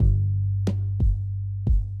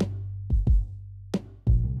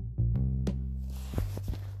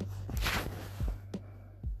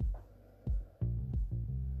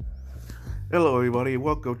Hello, everybody.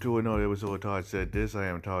 Welcome to another episode of Todd Said This. I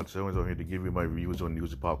am Todd Simmons. I'm here to give you my reviews on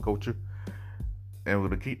news and pop culture. And we're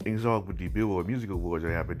going to keep things off with the Billboard Music Awards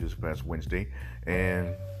that happened this past Wednesday.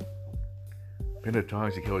 And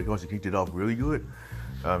Pentatonix and Kelly Clarkson kicked it off really good.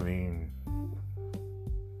 I mean,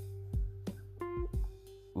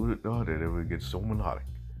 who would have thought that it would get so melodic?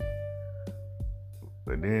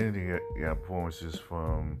 But then you got performances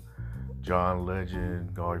from John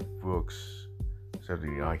Legend, Garth Brooks,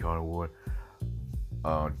 accepting the Icon Award,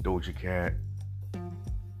 Doja Cat,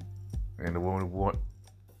 and the woman who won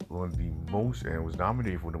the most and was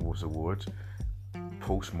nominated for the most awards,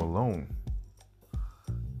 Post Malone,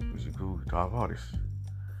 who's a cool top artist.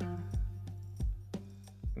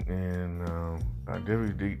 And I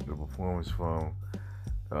definitely dig the performance from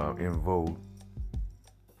En Vogue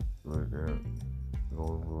with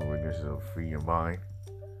this is Free Your Mind.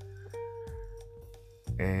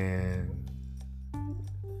 And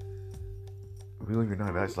believe it or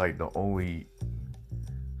not, that's like the only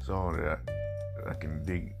song that I can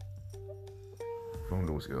dig from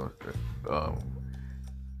those girls.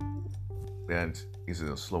 That is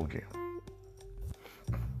a slow jam.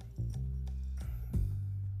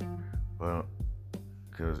 Well,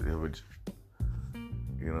 because it was,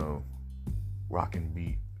 rock and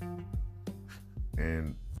beat,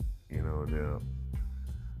 and the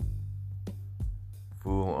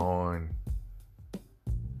full on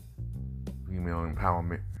female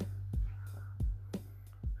empowerment,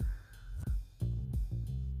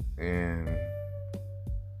 and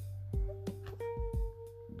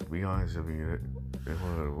to be honest with you, they're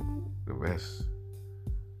one of the best.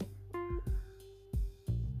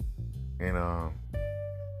 And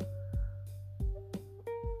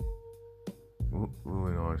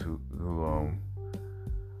moving on to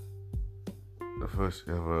the first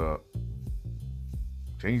ever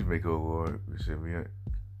Changemaker Award recipient,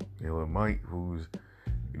 Mike, who's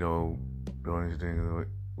doing his thing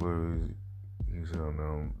was he's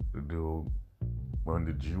on the duo Run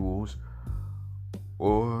the Jewels,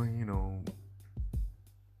 or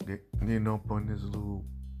getting up on this little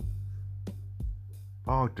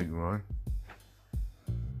politic run.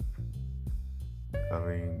 I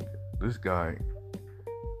mean, this guy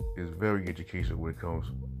is very educational when it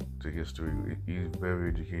comes to history. He's very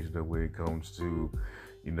educational when it comes to,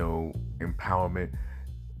 empowerment.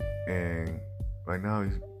 And right now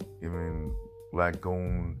he's giving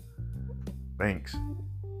black-owned banks,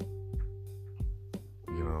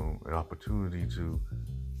 an opportunity to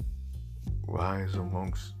rise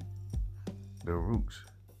amongst their roots.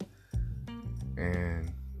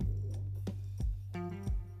 And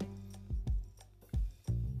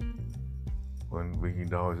 $1 billion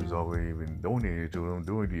is already been donated to them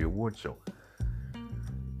during the award show.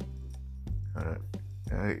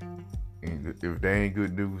 If that ain't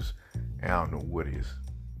good news, I don't know what is.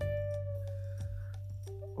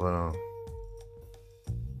 Well,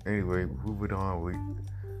 anyway, moving on, we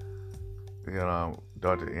got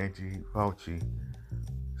Dr. Anthony Fauci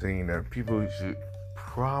saying that people should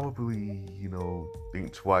probably,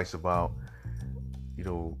 think twice about,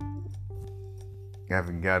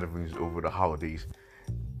 having gatherings over the holidays.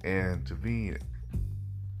 And to me,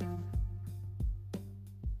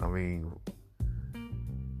 I mean,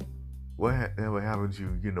 whatever happened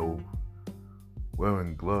to,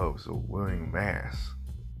 wearing gloves or wearing masks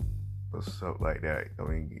or stuff like that? I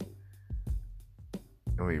mean,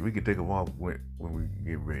 we can take them off when we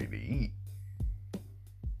get ready to eat.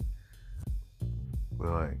 But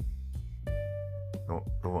like,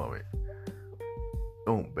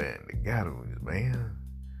 don't ban the gatherings, man.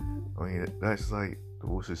 I mean, that's like the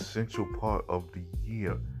most essential part of the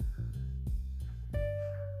year.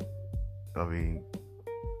 I mean,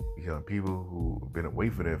 people who have been away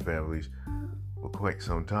from their families for quite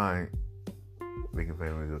some time, making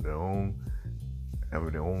families of their own,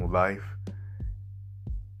 having their own life.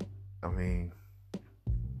 I mean,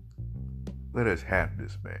 let us have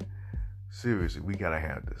this, man. Seriously, we gotta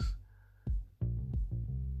have this.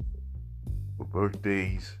 For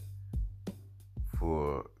birthdays,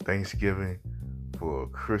 for Thanksgiving, for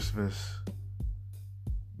Christmas,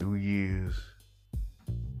 New Year's.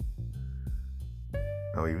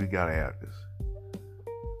 I mean, we gotta have this.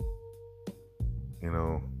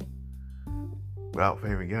 Without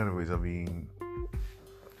family gatherings, I mean,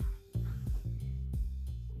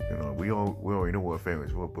 we already know what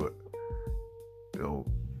families were, but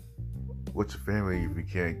what's a family if we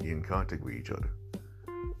can't get in contact with each other?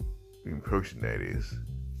 In person, that is.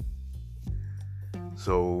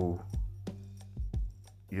 So,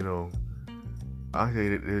 I say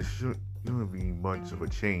that there shouldn't be much of a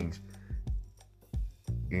change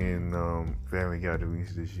in family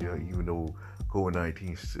gatherings this year, even though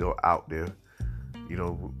COVID-19 is still out there. You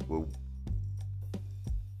know,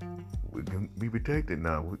 we can be protected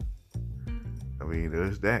now. I mean,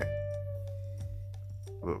 there's that.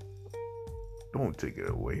 But don't take it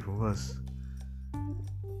away from us.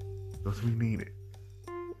 Because we need it.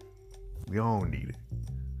 We all need it.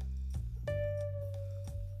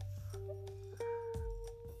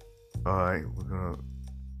 Alright, we're gonna.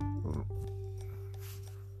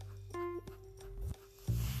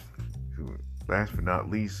 Last but not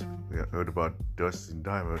least, we heard about Dustin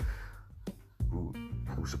Diamond, who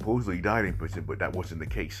supposedly died in prison, but that wasn't the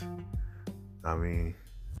case. I mean,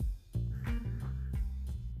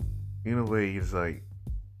 in a way, it's like,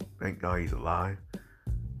 thank God he's alive.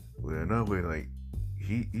 But in another way, like,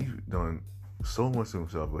 he's done so much to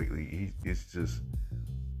himself lately. It's just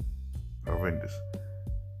horrendous.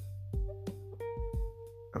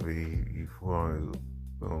 I mean, he put on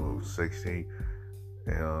his sex tape,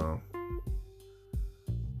 and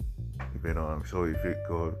he been on Sorry Fit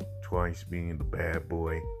called twice being the bad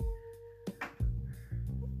boy.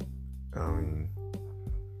 I mean,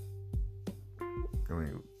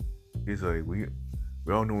 it's like we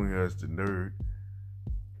all know him as the nerd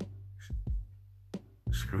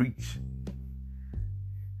Screech,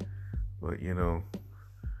 but he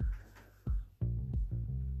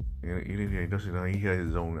doesn't. He has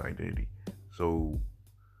his own identity, so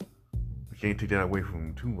we can't take that away from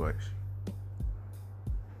him too much.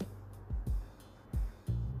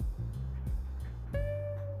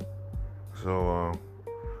 So,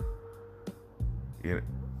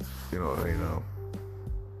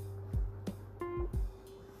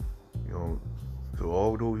 so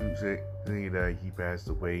all those who say that he passed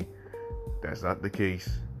away, that's not the case.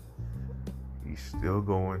 He's still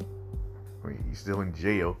going. I mean, he's still in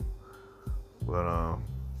jail, but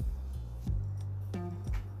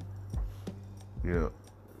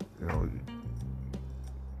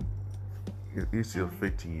he's still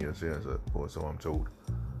 15 years in, or so I'm told.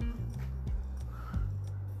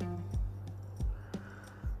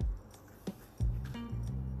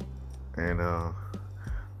 And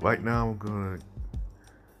right now I'm gonna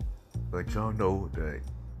let y'all know that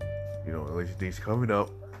election day's coming up,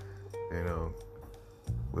 and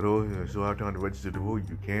with all you still have time to register to vote,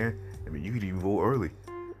 you can. I mean, you can even vote early.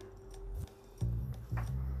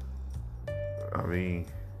 I mean,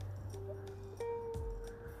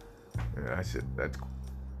 that's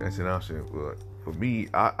an option. But for me,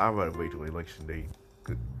 I'd rather wait till election day,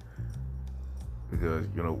 because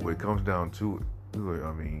when it comes down to it,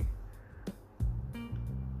 I mean,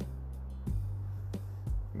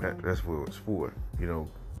 that's what it's for.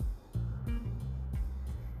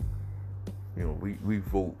 We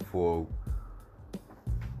vote for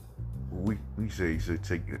who we say should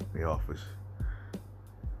take the office.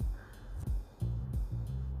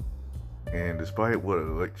 And despite what an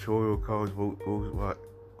electoral college vote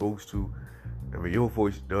goes to, I mean, your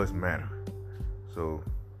voice does matter. So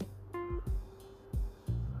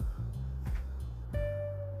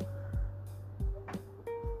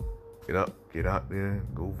get out there,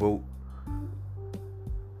 go vote.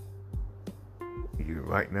 Either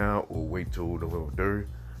right now or wait till November 3rd.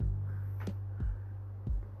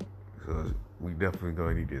 Because we definitely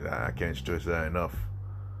gonna need it. I can't stress that enough.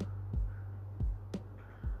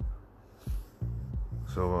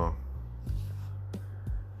 So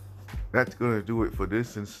that's gonna do it for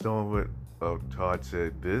this installment of Todd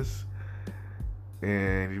Said This.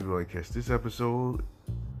 And if you want to catch this episode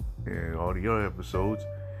and all the other episodes,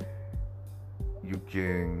 you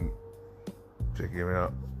can check it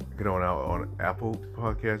out. Get on out on Apple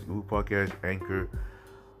Podcasts, Google Podcasts, Anchor,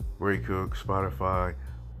 Breaker, Spotify,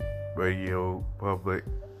 Radio Public,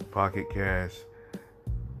 Pocket Cast,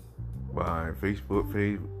 my Facebook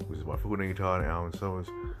page, which is my full name, Todd Allen Summers.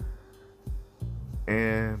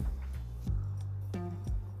 And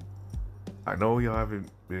I know y'all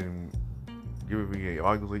haven't been giving me an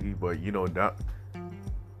argument lately, but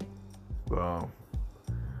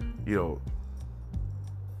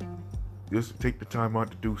just take the time out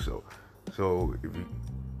to do so. So if you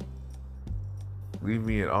leave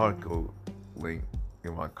me an article link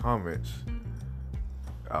in my comments,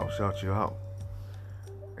 I'll shout you out.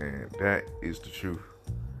 And that is the truth.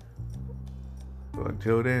 But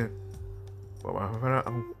until then,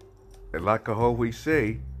 and like I always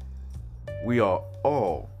say, we are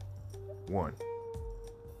all one.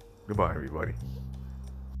 Goodbye, everybody.